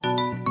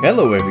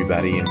Hello,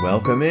 everybody, and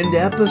welcome into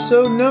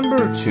episode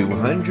number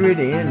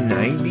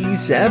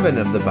 297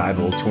 of the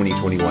Bible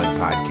 2021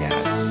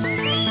 podcast.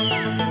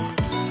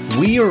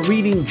 We are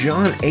reading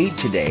John 8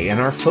 today, and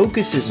our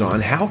focus is on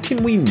how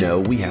can we know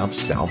we have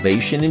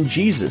salvation in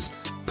Jesus?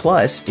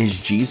 Plus, is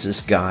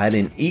Jesus God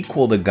and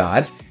equal to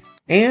God?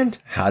 And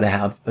how to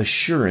have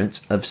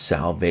assurance of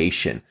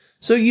salvation.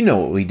 So you know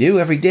what we do.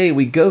 Every day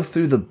we go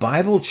through the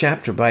Bible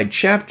chapter by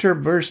chapter,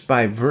 verse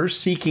by verse,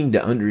 seeking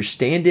to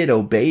understand it,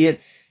 obey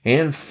it,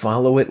 and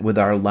follow it with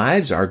our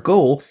lives. Our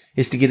goal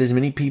is to get as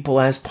many people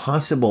as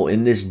possible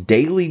in this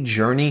daily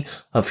journey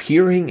of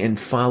hearing and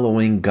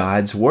following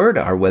God's Word.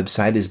 Our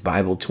website is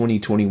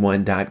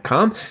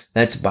Bible2021.com.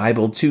 That's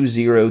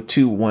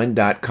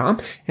Bible2021.com.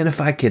 And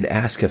if I could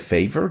ask a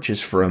favor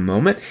just for a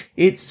moment,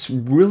 it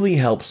really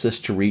helps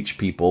us to reach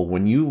people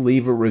when you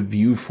leave a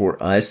review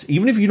for us.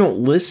 Even if you don't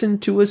listen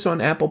to us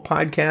on Apple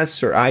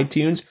Podcasts or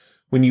iTunes,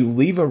 when you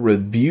leave a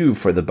review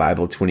for the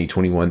Bible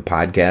 2021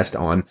 podcast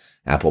on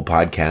Apple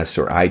Podcasts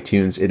or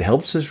iTunes, it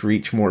helps us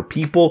reach more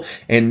people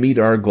and meet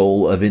our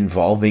goal of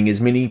involving as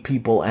many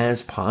people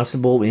as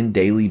possible in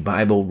daily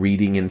Bible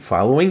reading and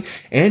following.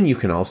 And you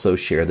can also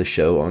share the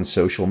show on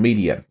social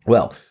media.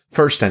 Well,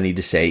 first, I need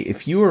to say,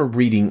 if you are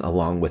reading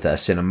along with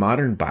us in a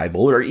modern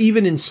Bible or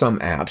even in some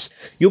apps,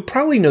 you'll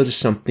probably notice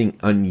something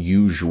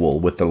unusual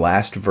with the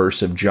last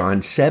verse of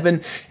John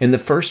 7 and the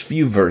first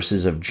few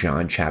verses of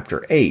John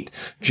chapter 8.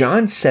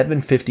 John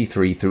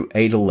 7:53 through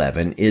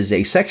 8:11 is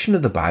a section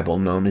of the Bible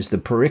known as the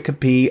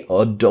Pericope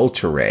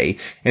Adulterae,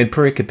 and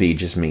pericope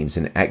just means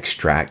an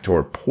extract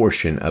or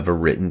portion of a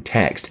written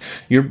text.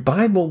 Your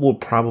Bible will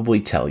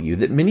probably tell you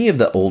that many of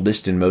the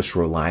oldest and most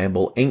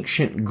reliable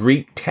ancient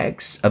Greek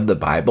texts of the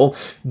Bible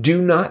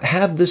do not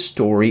have the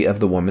story of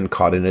the woman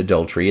caught in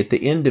adultery at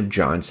the end of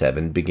John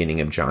 7,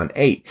 beginning of John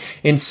 8.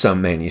 In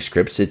some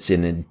manuscripts, it's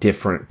in a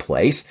different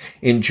place.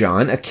 In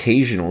John,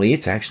 occasionally,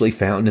 it's actually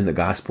found in the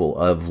Gospel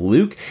of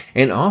Luke,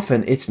 and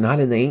often it's not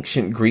in the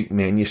ancient Greek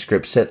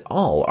manuscripts at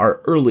all,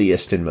 our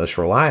earliest and most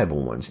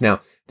reliable ones.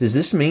 Now, does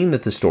this mean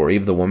that the story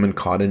of the woman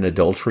caught in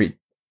adultery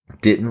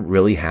didn't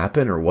really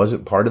happen or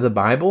wasn't part of the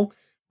Bible?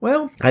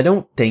 Well, I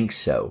don't think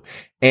so.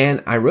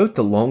 And I wrote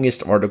the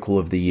longest article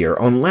of the year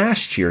on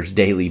last year's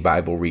daily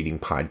Bible reading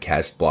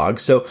podcast blog,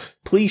 so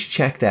please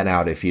check that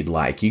out if you'd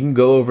like. You can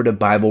go over to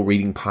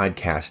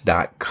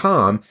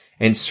BibleReadingPodcast.com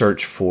and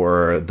search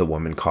for the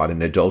woman caught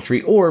in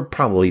adultery, or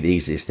probably the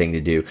easiest thing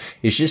to do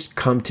is just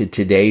come to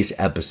today's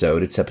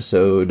episode. It's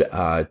episode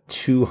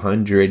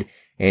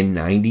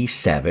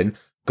 297.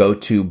 Go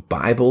to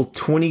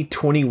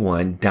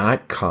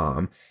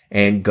Bible2021.com.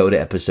 and go to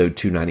episode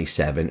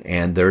 297,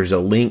 and there's a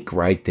link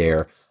right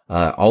there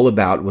all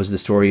about was the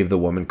story of the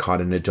woman caught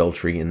in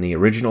adultery in the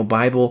original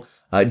Bible.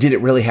 Did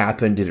it really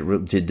happen?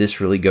 Did this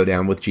really go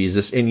down with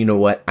Jesus? And you know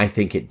what? I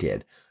think it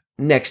did.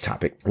 Next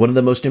topic. One of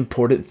the most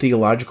important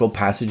theological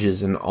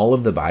passages in all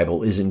of the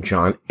Bible is in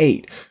John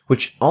 8,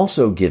 which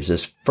also gives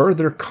us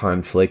further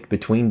conflict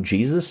between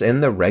Jesus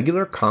and the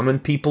regular common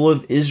people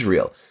of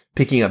Israel.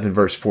 Picking up in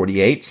verse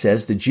 48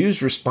 says, the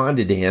Jews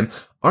responded to him,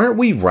 "Aren't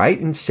we right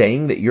in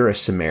saying that you're a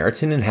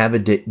Samaritan and have a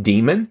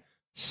demon?"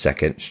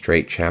 Second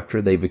straight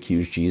chapter, they've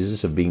accused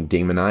Jesus of being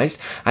demonized.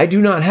 "I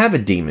do not have a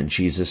demon,"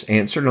 Jesus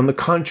answered. "On the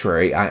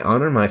contrary, I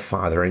honor my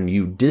Father and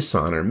you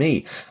dishonor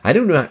me. I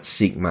do not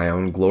seek my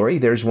own glory.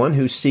 There's one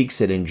who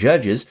seeks it and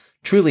judges.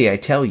 Truly, I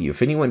tell you,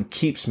 if anyone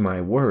keeps my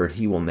word,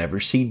 he will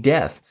never see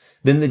death."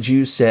 Then the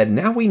Jews said,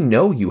 "Now we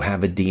know you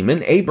have a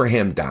demon.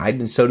 Abraham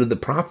died, and so did the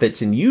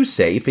prophets, and you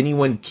say, if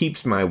anyone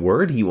keeps my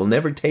word, he will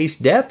never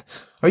taste death?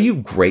 Are you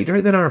greater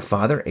than our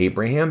father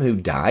Abraham, who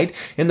died,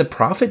 and the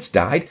prophets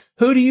died?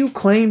 Who do you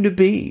claim to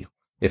be?"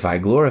 "If I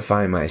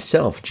glorify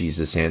myself,"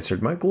 Jesus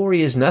answered, "my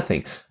glory is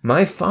nothing.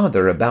 My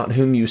Father, about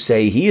whom you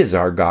say he is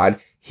our God,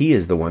 he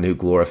is the one who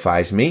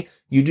glorifies me.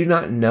 You do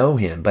not know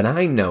him, but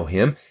I know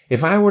him.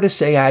 If I were to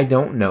say I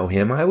don't know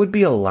him, I would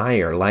be a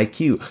liar like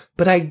you.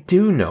 But I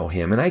do know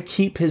him, and I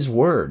keep his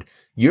word.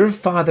 Your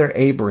father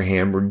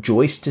Abraham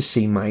rejoiced to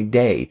see my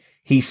day.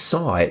 He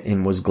saw it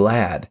and was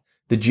glad."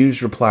 The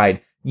Jews replied,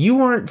 "You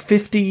aren't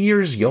 50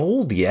 years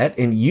old yet,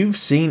 and you've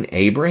seen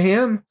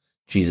Abraham?"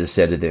 Jesus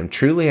said to them,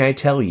 "Truly I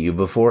tell you,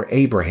 before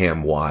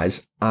Abraham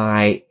was,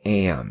 I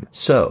am."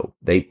 So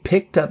they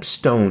picked up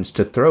stones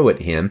to throw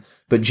at him,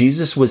 but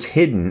Jesus was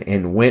hidden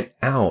and went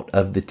out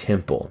of the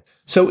temple.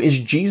 So is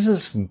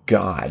Jesus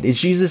God?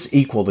 Is Jesus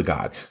equal to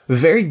God?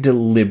 Very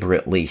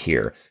deliberately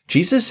here,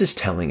 Jesus is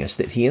telling us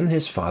that he and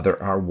his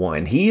Father are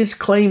one. He is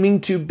claiming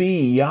to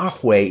be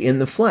Yahweh in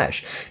the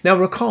flesh. Now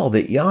recall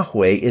that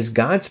Yahweh is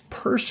God's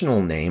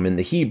personal name in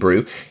the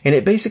Hebrew, and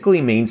it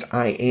basically means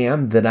I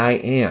am that I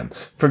am.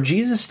 For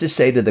Jesus to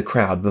say to the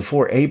crowd,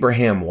 before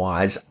Abraham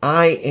was,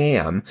 I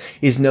am,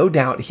 is no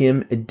doubt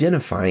him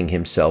identifying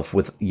himself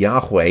with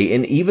Yahweh,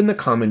 and even the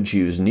common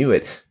Jews knew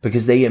it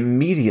because they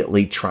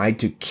immediately tried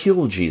to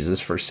kill Jesus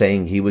for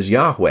saying he was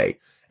Yahweh.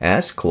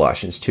 As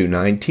Colossians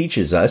 2:9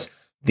 teaches us,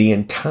 the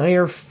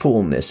entire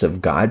fullness of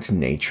God's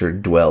nature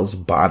dwells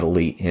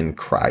bodily in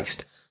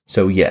Christ.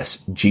 So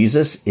yes,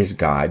 Jesus is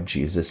God.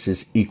 Jesus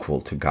is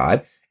equal to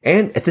God.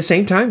 And at the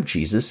same time,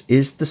 Jesus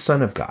is the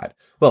Son of God.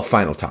 Well,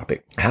 final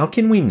topic. How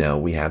can we know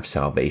we have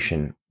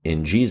salvation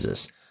in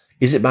Jesus?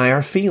 Is it by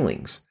our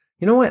feelings?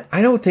 You know what?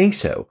 I don't think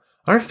so.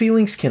 Our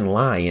feelings can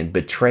lie and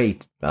betray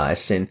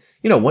us. And,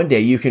 one day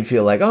you can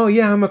feel like, oh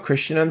yeah, I'm a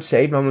Christian, I'm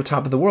saved, I'm on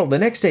top of the world. The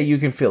next day you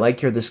can feel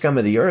like you're the scum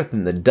of the earth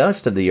and the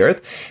dust of the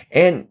earth.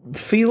 And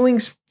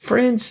feelings,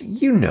 friends,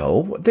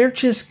 they're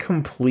just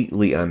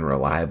completely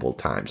unreliable at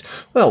times.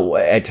 Well,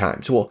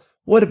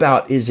 what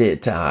about is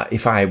it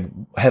if I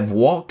have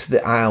walked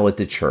the aisle at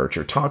the church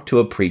or talked to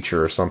a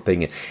preacher or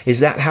something, is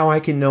that how I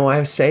can know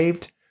I'm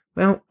saved?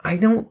 Well, I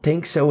don't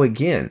think so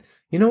again.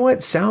 You know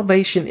what?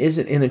 Salvation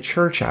isn't in a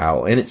church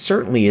aisle, and it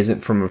certainly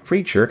isn't from a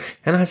preacher.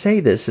 And I say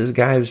this as a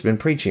guy who's been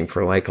preaching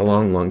for like a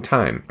long, long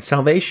time.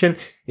 Salvation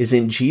is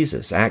in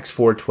Jesus. Acts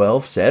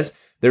 4:12 says,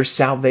 there's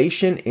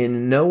salvation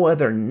in no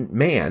other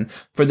man,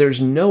 for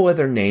there's no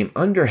other name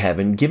under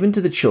heaven given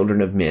to the children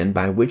of men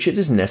by which it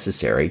is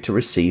necessary to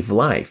receive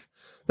life.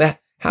 But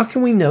how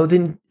can we know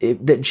then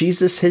that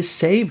Jesus has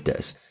saved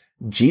us?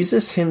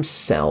 Jesus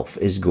himself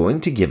is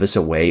going to give us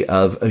a way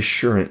of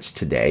assurance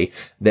today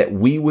that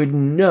we would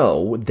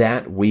know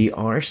that we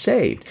are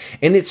saved.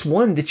 And it's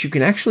one that you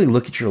can actually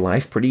look at your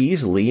life pretty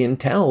easily and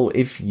tell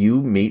if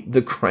you meet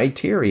the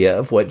criteria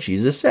of what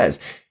Jesus says.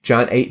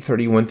 John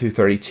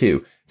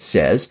 8:31-32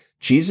 says,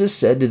 Jesus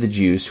said to the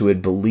Jews who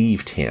had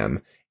believed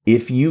him,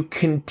 if you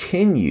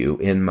continue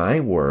in my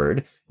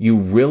word, you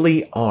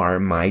really are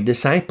my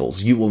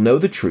disciples. You will know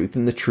the truth,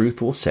 and the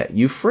truth will set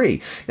you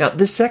free. Now,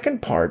 the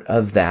second part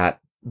of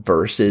that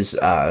verse is,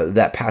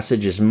 that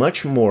passage is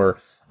much more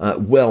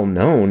well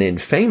known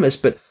and famous,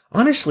 but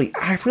honestly,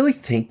 I really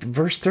think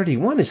verse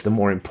 31 is the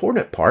more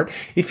important part.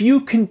 If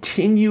you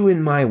continue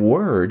in my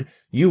word,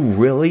 you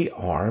really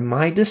are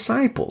my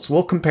disciples.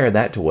 We'll compare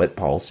that to what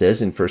Paul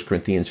says in 1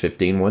 Corinthians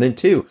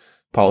 15:1-2.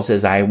 Paul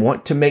says, I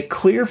want to make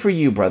clear for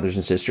you, brothers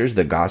and sisters,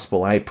 the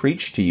gospel I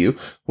preached to you,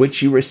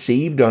 which you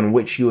received, on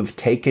which you have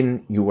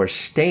taken your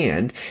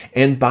stand,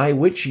 and by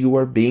which you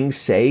are being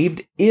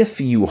saved, if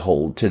you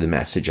hold to the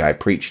message I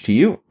preached to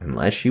you,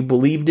 unless you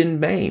believed in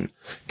vain.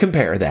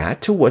 Compare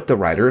that to what the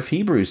writer of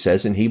Hebrews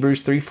says in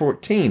Hebrews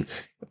 3:14,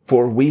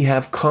 for we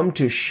have come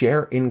to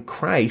share in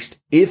Christ,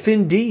 if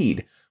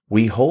indeed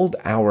we hold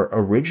our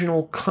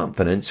original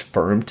confidence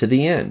firm to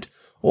the end.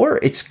 Or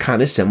it's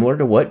kind of similar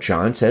to what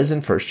John says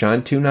in 1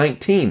 John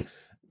 2:19,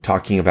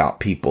 talking about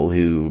people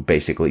who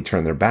basically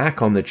turn their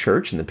back on the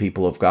church and the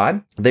people of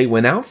God. They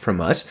went out from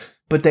us,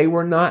 but they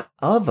were not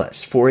of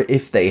us. For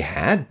if they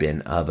had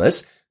been of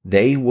us,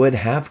 they would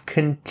have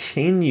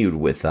continued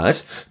with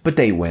us, but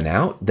they went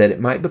out that it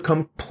might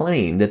become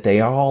plain that they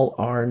all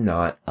are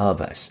not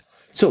of us.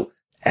 So,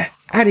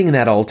 adding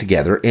that all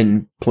together,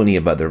 and plenty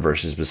of other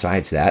verses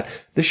besides that,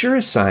 the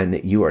surest sign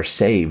that you are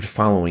saved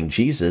following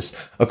Jesus,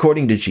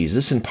 according to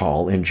Jesus and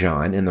Paul and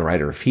John and the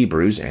writer of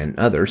Hebrews and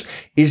others,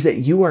 is that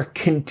you are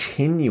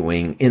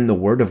continuing in the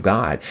Word of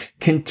God,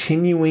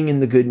 continuing in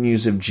the good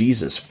news of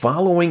Jesus,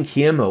 following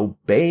him,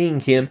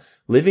 obeying him,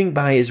 living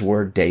by his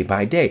word day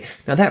by day.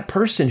 Now, that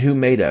person who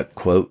made a,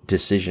 quote,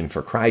 decision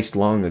for Christ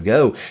long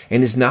ago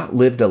and has not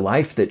lived a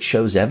life that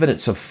shows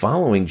evidence of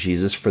following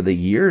Jesus for the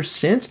years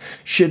since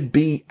should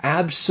be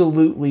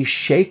absolutely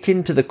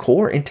shaken to the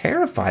core and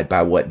terrified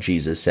by what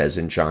Jesus says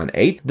in John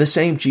 8, the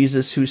same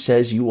Jesus who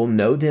says you will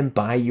know them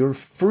by your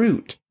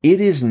fruit. It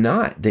is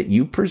not that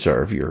you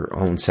preserve your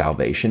own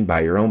salvation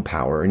by your own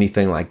power or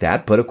anything like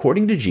that, but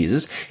according to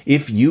Jesus,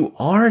 if you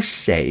are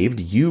saved,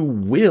 you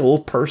will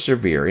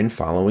persevere in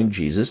following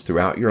Jesus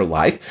throughout your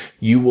life.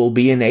 You will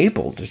be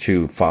enabled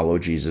to follow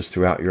Jesus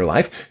throughout your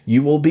life.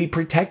 You will be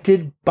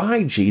protected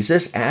by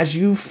Jesus as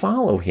you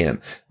follow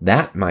him.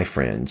 That, my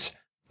friends,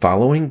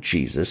 following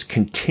Jesus,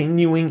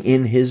 continuing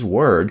in his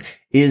word,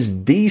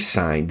 is the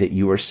sign that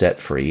you are set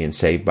free and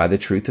saved by the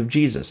truth of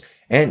Jesus.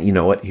 And you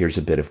know what? Here's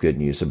a bit of good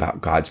news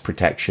about God's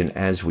protection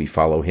as we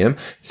follow him.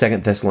 2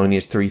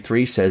 Thessalonians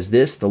 3:3 says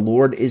this, the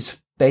Lord is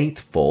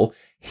faithful.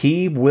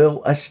 He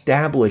will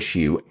establish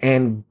you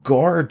and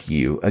guard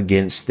you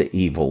against the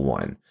evil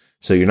one.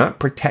 So you're not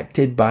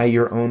protected by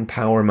your own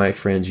power, my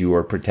friends. You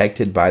are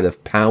protected by the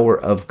power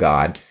of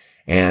God.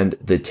 And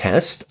the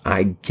test,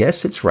 I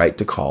guess it's right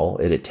to call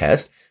it a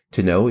test,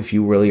 to know if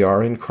you really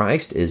are in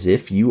Christ is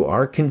if you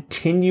are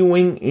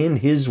continuing in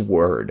his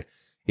word.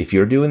 If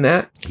you're doing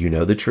that, you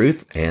know the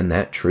truth, and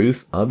that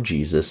truth of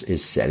Jesus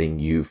is setting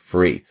you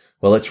free.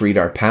 Well, let's read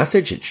our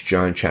passage. It's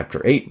John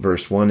chapter 8,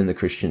 verse 1 in the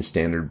Christian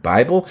Standard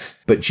Bible.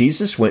 But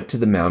Jesus went to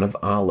the Mount of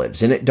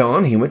Olives, and at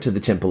dawn he went to the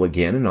temple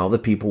again, and all the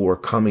people were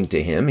coming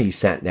to him. He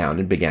sat down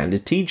and began to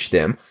teach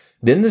them.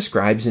 Then the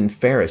scribes and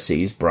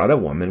Pharisees brought a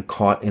woman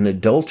caught in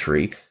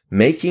adultery,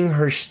 making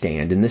her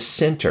stand in the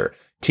center.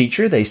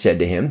 Teacher, they said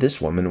to him, this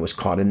woman was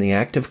caught in the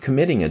act of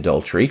committing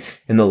adultery.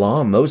 In the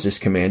law, Moses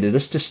commanded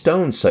us to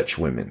stone such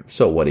women.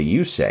 So what do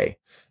you say?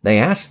 They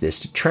asked this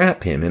to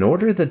trap him in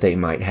order that they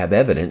might have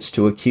evidence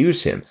to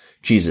accuse him.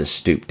 Jesus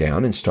stooped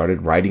down and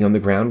started writing on the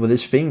ground with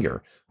his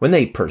finger. When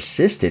they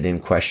persisted in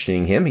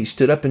questioning him, he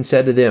stood up and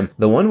said to them,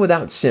 "The one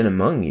without sin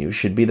among you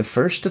should be the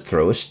first to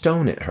throw a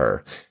stone at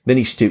her." Then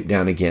he stooped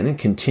down again and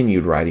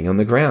continued writing on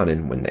the ground.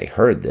 And when they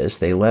heard this,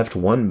 they left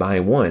one by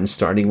one,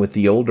 starting with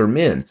the older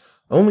men.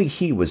 Only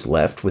he was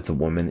left with the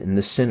woman in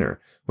the center.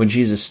 When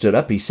Jesus stood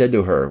up, he said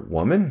to her,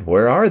 "Woman,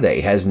 where are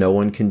they? Has no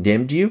one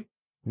condemned you?"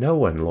 "No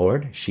one,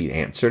 Lord," she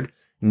answered.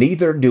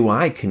 "Neither do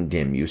I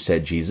condemn you,"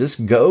 said Jesus.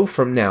 "Go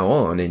from now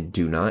on and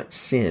do not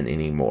sin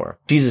anymore."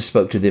 Jesus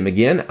spoke to them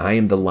again. "I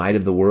am the light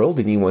of the world.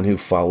 Anyone who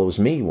follows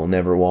me will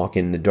never walk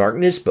in the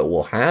darkness, but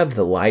will have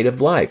the light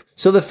of life."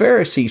 So the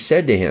Pharisees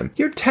said to him,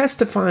 "You're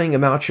testifying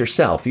about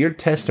yourself. Your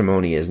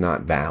testimony is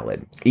not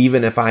valid."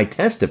 "Even if I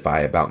testify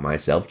about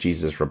myself,"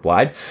 Jesus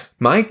replied,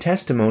 "my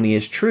testimony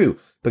is true,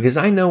 because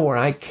I know where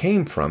I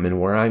came from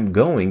and where I'm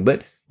going,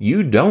 but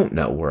you don't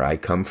know where I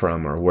come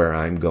from or where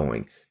I'm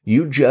going.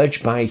 You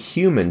judge by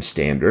human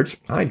standards.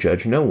 I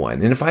judge no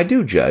one. And if I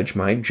do judge,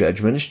 my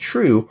judgment is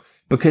true,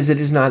 because it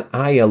is not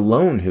I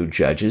alone who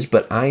judges,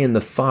 but I and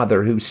the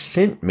Father who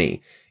sent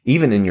me.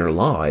 Even in your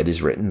law it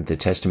is written, the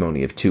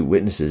testimony of two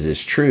witnesses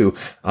is true.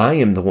 I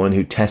am the one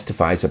who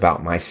testifies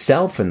about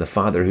myself, and the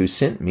Father who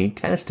sent me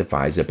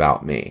testifies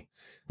about me."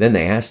 Then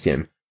they asked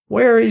him,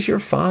 "Where is your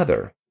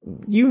Father?"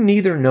 "You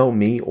neither know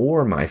me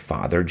or my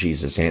Father,"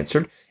 Jesus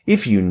answered.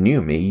 "If you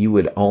knew me, you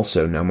would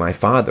also know my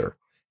Father."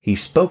 He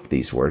spoke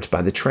these words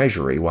by the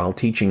treasury while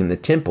teaching in the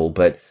temple,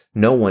 but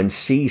no one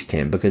seized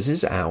him because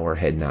his hour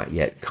had not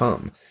yet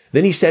come.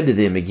 Then he said to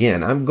them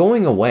again, "I'm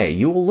going away.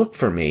 You will look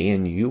for me,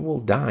 and you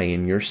will die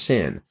in your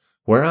sin.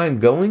 Where I'm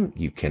going,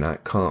 you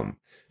cannot come."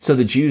 So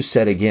the Jews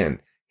said again,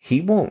 "He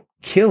won't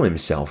kill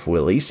himself,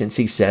 will he, since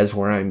he says,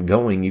 'Where I'm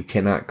going, you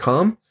cannot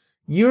come'?"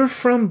 "You're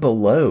from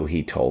below,"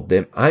 he told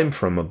them. "I'm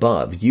from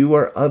above. You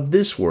are of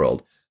this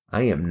world.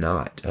 I am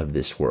not of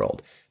this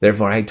world.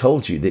 Therefore I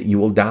told you that you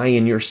will die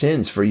in your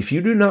sins, for if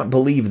you do not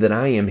believe that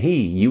I am he,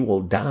 you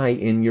will die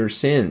in your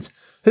sins."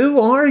 "Who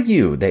are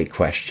you?" they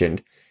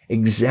questioned.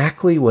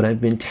 "Exactly what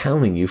I've been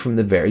telling you from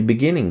the very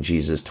beginning,"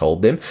 Jesus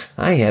told them.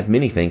 "I have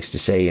many things to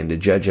say and to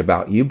judge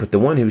about you, but the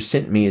one who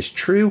sent me is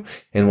true,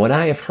 and what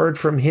I have heard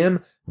from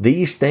him,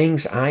 these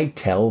things I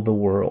tell the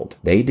world."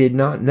 They did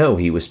not know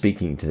he was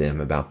speaking to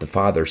them about the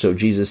Father. So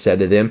Jesus said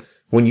to them,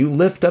 "When you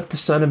lift up the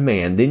Son of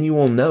Man, then you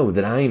will know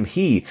that I am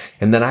he,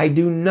 and that I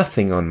do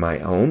nothing on my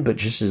own, but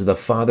just as the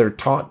Father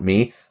taught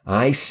me,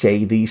 I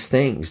say these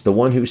things. The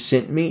one who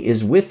sent me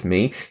is with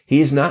me. He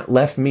has not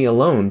left me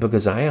alone,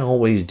 because I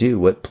always do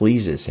what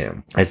pleases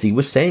him." As he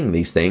was saying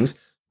these things,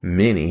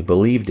 many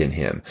believed in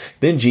him.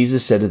 Then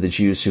Jesus said to the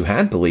Jews who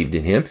had believed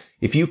in him,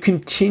 "If you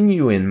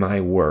continue in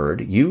my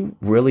word, you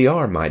really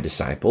are my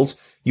disciples.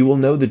 You will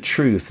know the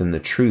truth, and the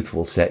truth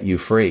will set you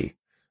free."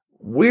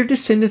 "We're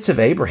descendants of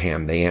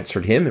Abraham," they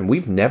answered him, "and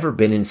we've never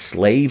been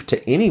enslaved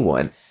to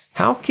anyone.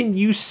 How can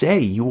you say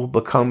you will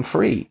become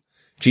free?"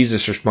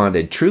 Jesus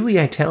responded, "Truly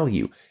I tell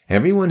you,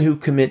 everyone who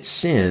commits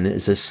sin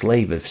is a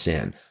slave of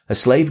sin. A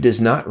slave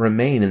does not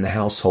remain in the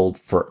household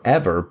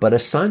forever, but a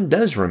son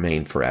does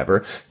remain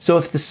forever. So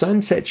if the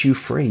Son sets you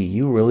free,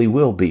 you really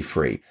will be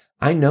free.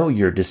 I know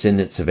you're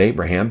descendants of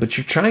Abraham, but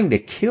you're trying to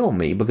kill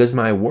me because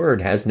my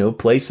word has no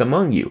place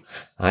among you.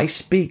 I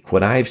speak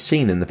what I have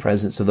seen in the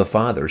presence of the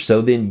Father, so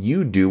then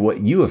you do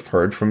what you have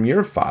heard from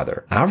your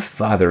father." "Our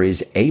father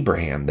is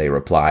Abraham," they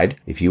replied.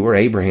 "If you were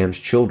Abraham's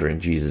children,"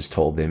 Jesus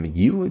told them,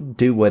 "you would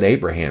do what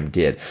Abraham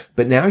did.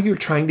 But now you're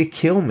trying to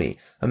kill me,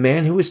 a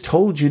man who has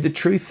told you the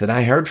truth that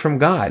I heard from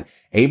God.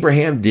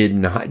 Abraham did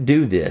not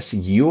do this.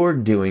 You're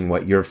doing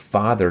what your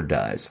father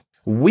does."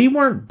 "We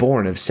weren't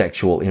born of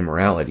sexual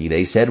immorality,"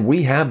 they said.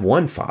 "We have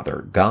one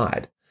Father,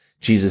 God."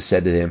 Jesus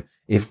said to them,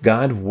 "If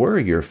God were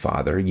your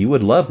Father, you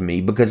would love me,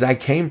 because I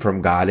came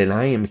from God and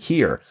I am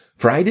here.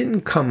 For I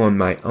didn't come on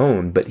my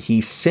own, but he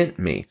sent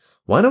me.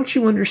 Why don't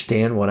you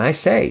understand what I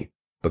say?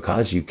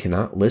 Because you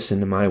cannot listen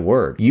to my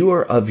word. You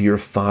are of your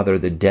father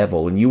the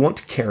devil, and you want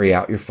to carry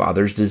out your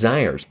father's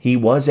desires. He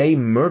was a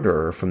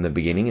murderer from the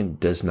beginning and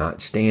does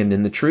not stand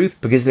in the truth,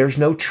 because there's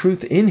no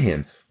truth in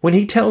him. When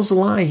he tells a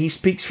lie, he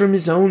speaks from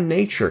his own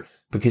nature,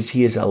 because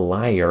he is a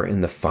liar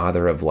and the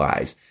father of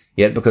lies.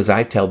 Yet because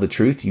I tell the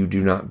truth, you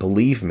do not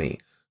believe me.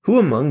 Who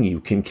among you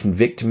can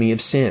convict me of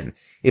sin?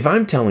 If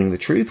I'm telling the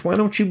truth, why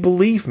don't you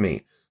believe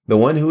me? The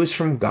one who is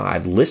from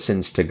God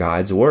listens to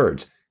God's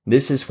words.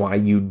 This is why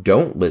you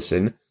don't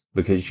listen,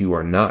 because you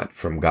are not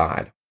from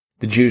God."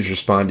 The Jews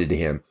responded to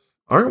him,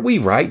 "Aren't we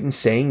right in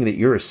saying that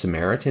you're a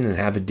Samaritan and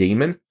have a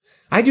demon?"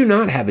 "I do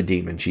not have a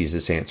demon,"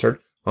 Jesus answered.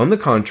 "On the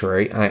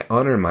contrary, I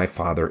honor my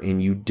Father,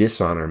 and you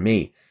dishonor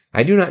me.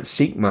 I do not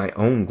seek my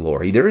own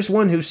glory. There is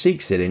one who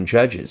seeks it and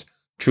judges.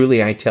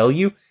 Truly I tell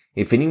you,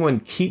 if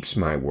anyone keeps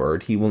my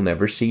word, he will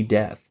never see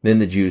death." Then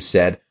the Jews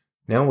said,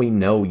 "Now we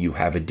know you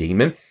have a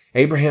demon.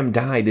 Abraham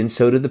died, and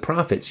so did the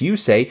prophets. You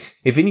say,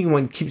 if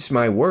anyone keeps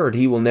my word,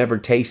 he will never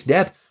taste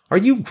death. Are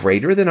you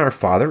greater than our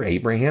father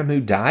Abraham, who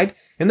died?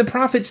 And the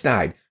prophets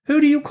died.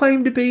 Who do you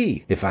claim to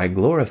be?" "If I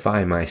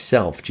glorify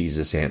myself,"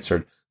 Jesus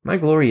answered, "my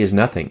glory is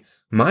nothing.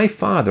 My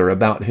Father,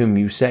 about whom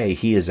you say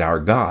he is our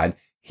God,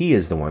 he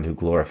is the one who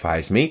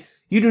glorifies me.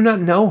 You do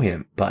not know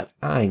him, but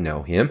I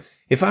know him.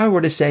 If I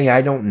were to say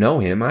I don't know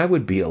him, I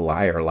would be a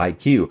liar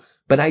like you.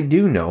 But I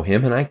do know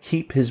him, and I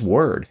keep his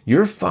word.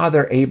 Your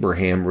father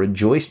Abraham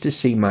rejoiced to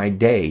see my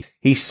day.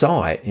 He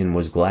saw it and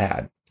was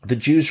glad." The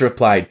Jews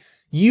replied,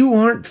 "You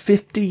aren't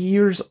 50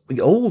 years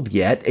old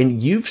yet, and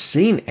you've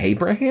seen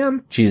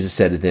Abraham?" Jesus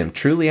said to them,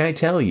 "Truly I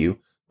tell you,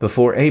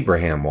 before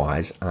Abraham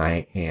was,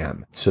 I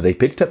am." So they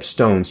picked up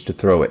stones to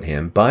throw at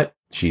him, but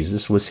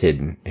Jesus was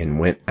hidden and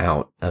went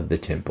out of the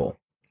temple.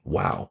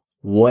 Wow,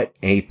 what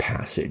a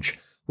passage.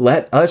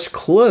 Let us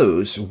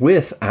close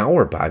with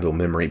our Bible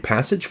memory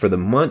passage for the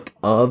month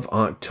of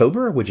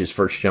October, which is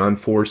 1 John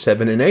 4,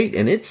 7, and 8.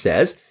 And it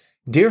says,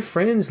 "Dear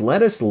friends,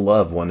 let us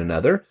love one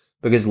another,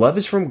 because love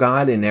is from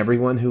God, and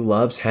everyone who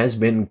loves has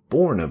been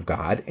born of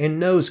God and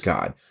knows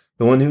God.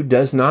 The one who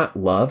does not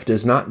love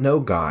does not know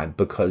God,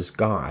 because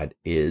God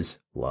is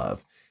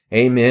love."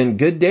 Amen.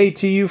 Good day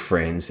to you,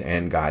 friends,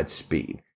 and Godspeed.